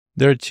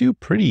There are two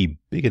pretty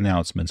big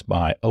announcements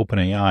by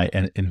OpenAI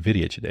and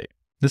NVIDIA today.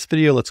 This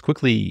video, let's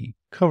quickly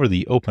cover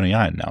the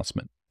OpenAI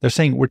announcement. They're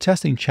saying we're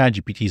testing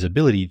ChatGPT's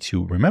ability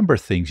to remember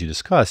things you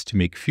discuss to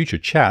make future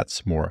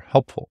chats more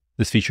helpful.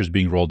 This feature is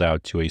being rolled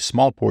out to a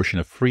small portion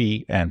of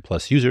free and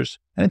plus users,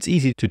 and it's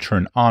easy to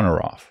turn on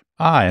or off.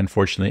 I,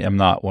 unfortunately, am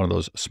not one of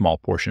those small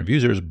portion of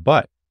users,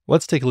 but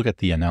let's take a look at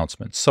the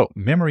announcement. So,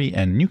 memory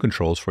and new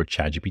controls for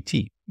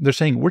ChatGPT. They're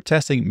saying we're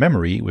testing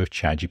memory with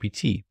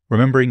ChatGPT.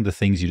 Remembering the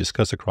things you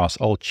discuss across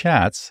all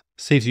chats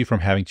saves you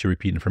from having to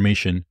repeat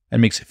information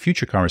and makes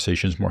future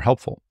conversations more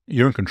helpful.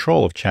 You're in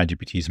control of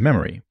ChatGPT's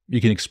memory.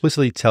 You can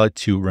explicitly tell it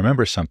to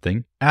remember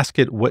something, ask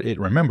it what it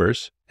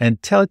remembers,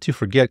 and tell it to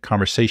forget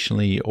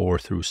conversationally or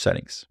through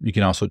settings. You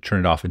can also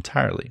turn it off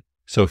entirely.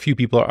 So a few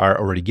people are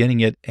already getting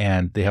it,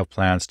 and they have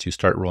plans to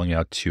start rolling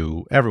out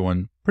to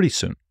everyone pretty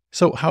soon.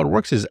 So how it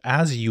works is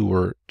as you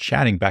were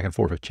chatting back and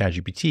forth with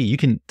ChatGPT, you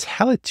can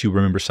tell it to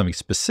remember something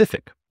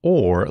specific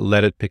or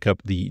let it pick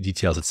up the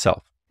details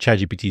itself.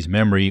 ChatGPT's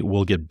memory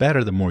will get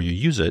better the more you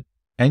use it,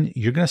 and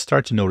you're going to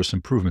start to notice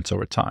improvements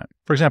over time.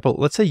 For example,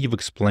 let's say you've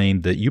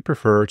explained that you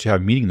prefer to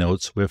have meeting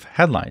notes with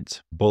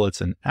headlines, bullets,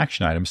 and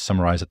action items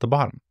summarized at the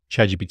bottom.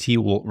 ChatGPT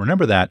will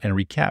remember that and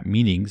recap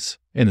meetings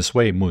in this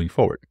way moving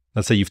forward.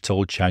 Let's say you've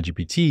told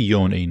ChatGPT you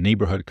own a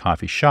neighborhood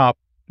coffee shop.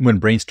 When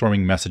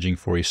brainstorming messaging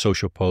for a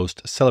social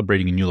post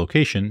celebrating a new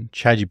location,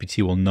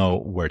 ChatGPT will know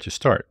where to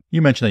start.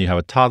 You mentioned that you have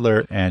a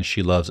toddler and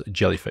she loves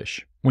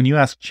jellyfish. When you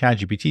ask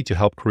ChatGPT to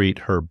help create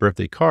her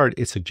birthday card,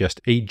 it suggests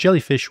a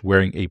jellyfish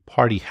wearing a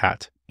party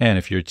hat. And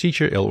if you're a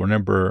teacher, it'll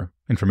remember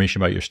information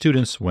about your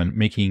students when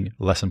making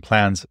lesson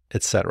plans,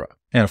 etc.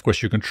 And of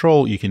course, your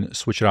control, you can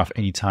switch it off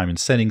anytime in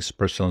settings,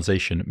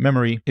 personalization,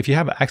 memory. If you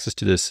have access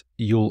to this,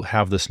 you'll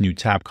have this new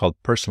tab called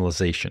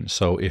personalization.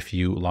 So if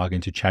you log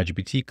into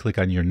ChatGPT, click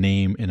on your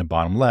name in the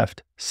bottom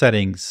left,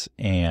 settings,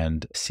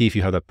 and see if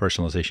you have that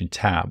personalization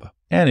tab.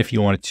 And if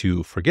you wanted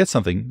to forget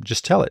something,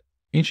 just tell it.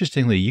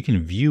 Interestingly, you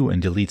can view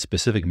and delete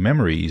specific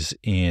memories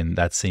in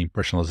that same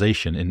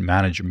personalization in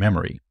Manage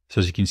Memory. So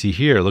as you can see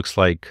here, it looks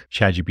like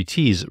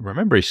ChatGPT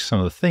remembers some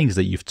of the things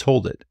that you've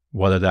told it,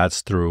 whether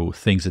that's through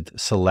things it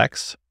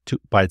selects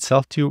by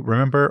itself to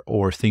remember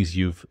or things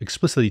you've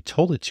explicitly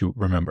told it to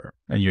remember,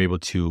 and you're able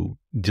to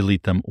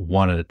delete them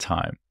one at a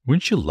time.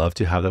 Wouldn't you love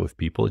to have that with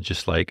people? It's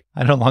just like,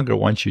 I no longer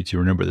want you to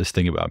remember this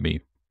thing about me.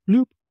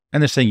 Bloop.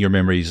 And they're saying your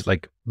memories,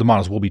 like the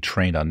models will be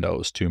trained on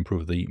those to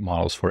improve the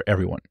models for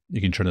everyone. You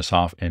can turn this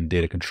off in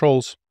data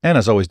controls. And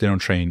as always, they don't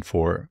train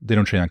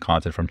on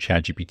content from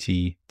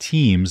ChatGPT,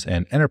 teams,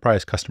 and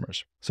enterprise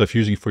customers. So if you're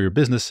using it for your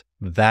business,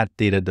 that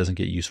data doesn't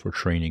get used for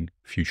training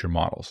future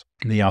models.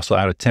 And they also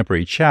add a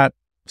temporary chat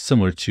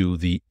similar to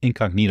the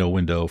incognito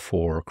window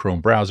for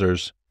Chrome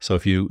browsers. So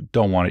if you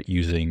don't want it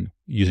using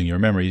your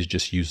memories,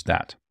 just use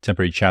that.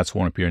 Temporary chats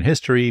won't appear in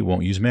history,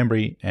 won't use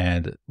memory,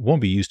 and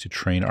won't be used to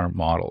train our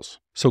models.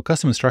 So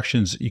custom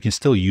instructions, you can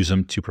still use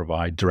them to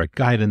provide direct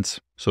guidance.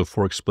 So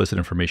for explicit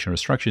information or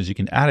instructions, you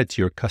can add it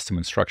to your custom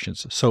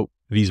instructions. So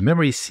these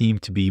memories seem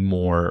to be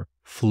more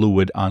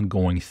fluid,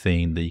 ongoing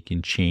thing that you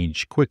can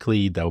change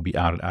quickly, that will be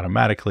added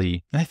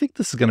automatically. And I think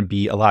this is going to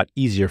be a lot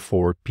easier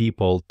for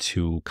people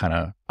to kind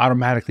of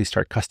automatically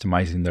start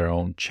customizing their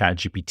own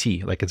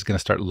ChatGPT. Like it's going to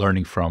start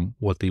learning from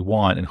what they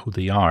want and who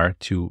they are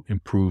to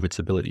improve its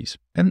abilities.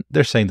 And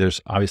they're saying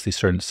there's obviously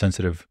certain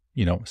sensitive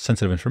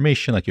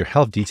information like your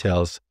health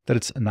details that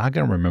it's not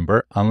going to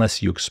remember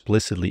unless you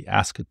explicitly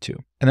ask it to.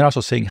 And they're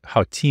also saying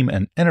how team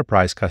and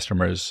enterprise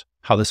customers,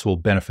 how this will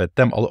benefit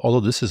them,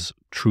 although this is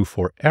true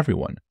for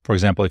everyone. For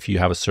example, if you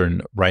have a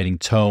certain writing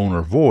tone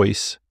or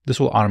voice, this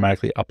will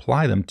automatically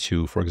apply them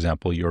to, for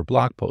example, your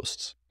blog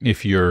posts.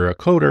 If you're a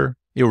coder,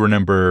 it will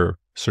remember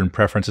certain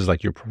preferences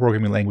like your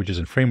programming languages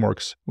and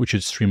frameworks, which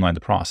should streamline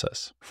the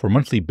process. For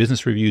monthly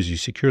business reviews, you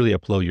securely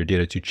upload your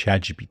data to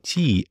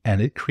ChatGPT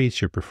and it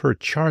creates your preferred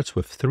charts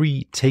with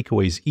 3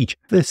 takeaways each.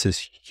 This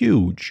is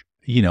huge.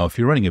 If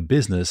you're running a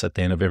business at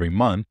the end of every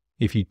month,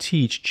 if you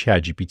teach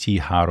ChatGPT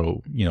how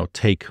to,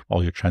 take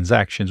all your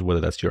transactions, whether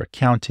that's your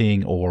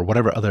accounting or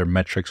whatever other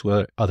metrics,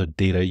 whatever other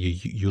data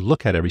you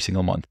look at every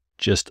single month,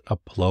 just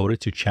upload it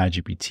to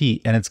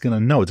ChatGPT and it's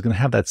going to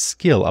have that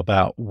skill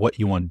about what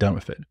you want done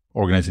with it.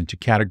 Organize into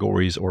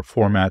categories or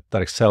format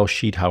that Excel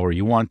sheet however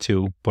you want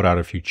to, put out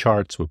a few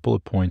charts with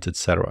bullet points,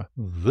 etc.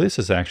 This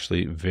is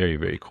actually very,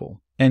 very cool.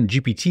 And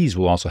GPTs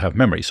will also have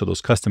memory. So those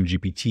custom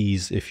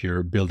GPTs, if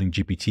you're building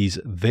GPTs,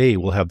 they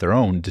will have their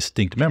own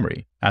distinct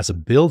memory. As a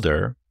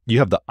builder, you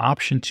have the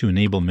option to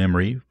enable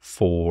memory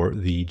for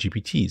the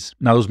GPTs.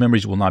 Now, those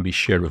memories will not be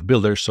shared with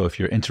builders. So if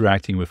you're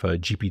interacting with a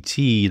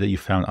GPT that you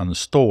found on the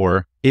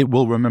store, it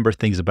will remember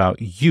things about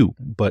you,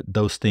 but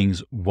those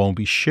things won't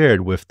be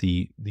shared with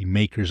the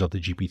makers of the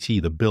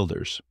GPT, the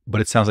builders. But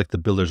it sounds like the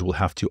builders will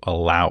have to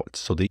allow it.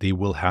 So they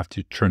will have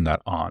to turn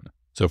that on.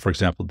 So for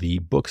example, the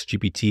Books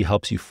GPT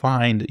helps you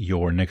find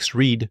your next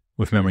read.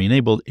 With memory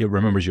enabled, it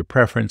remembers your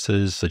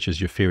preferences, such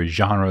as your favorite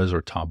genres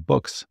or top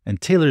books,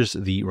 and tailors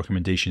the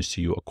recommendations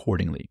to you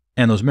accordingly.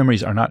 And those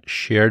memories are not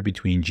shared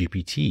between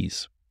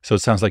GPTs. So it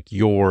sounds like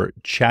your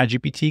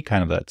ChatGPT,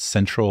 kind of that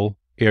central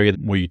area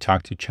where you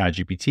talk to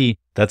ChatGPT,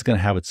 that's going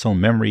to have its own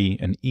memory,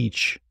 and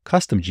each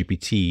custom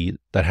GPT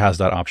that has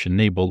that option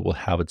enabled will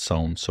have its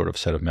own sort of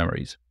set of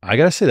memories. I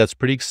got to say, that's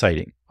pretty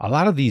exciting. A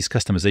lot of these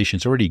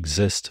customizations already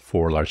exist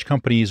for large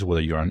companies,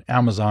 whether you're on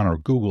Amazon or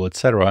Google,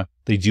 etc.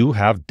 They do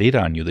have data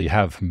on you. They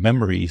have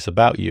memories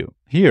about you.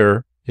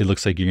 Here, it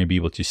looks like you're going to be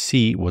able to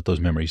see what those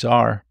memories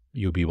are.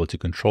 You'll be able to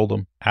control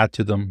them, add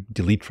to them,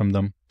 delete from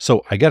them.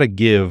 So I got to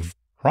give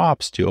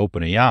props to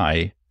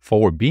OpenAI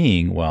for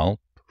being, well,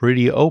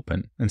 pretty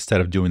open.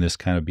 Instead of doing this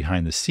kind of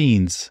behind the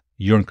scenes,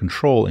 you're in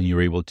control and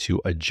you're able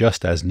to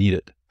adjust as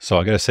needed. So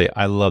I got to say,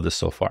 I love this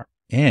so far.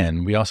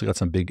 And we also got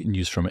some big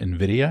news from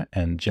NVIDIA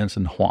and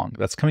Jensen Huang.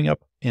 That's coming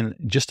up in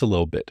just a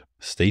little bit.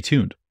 Stay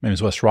tuned. My name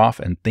is Wes Roth,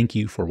 and thank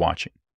you for watching.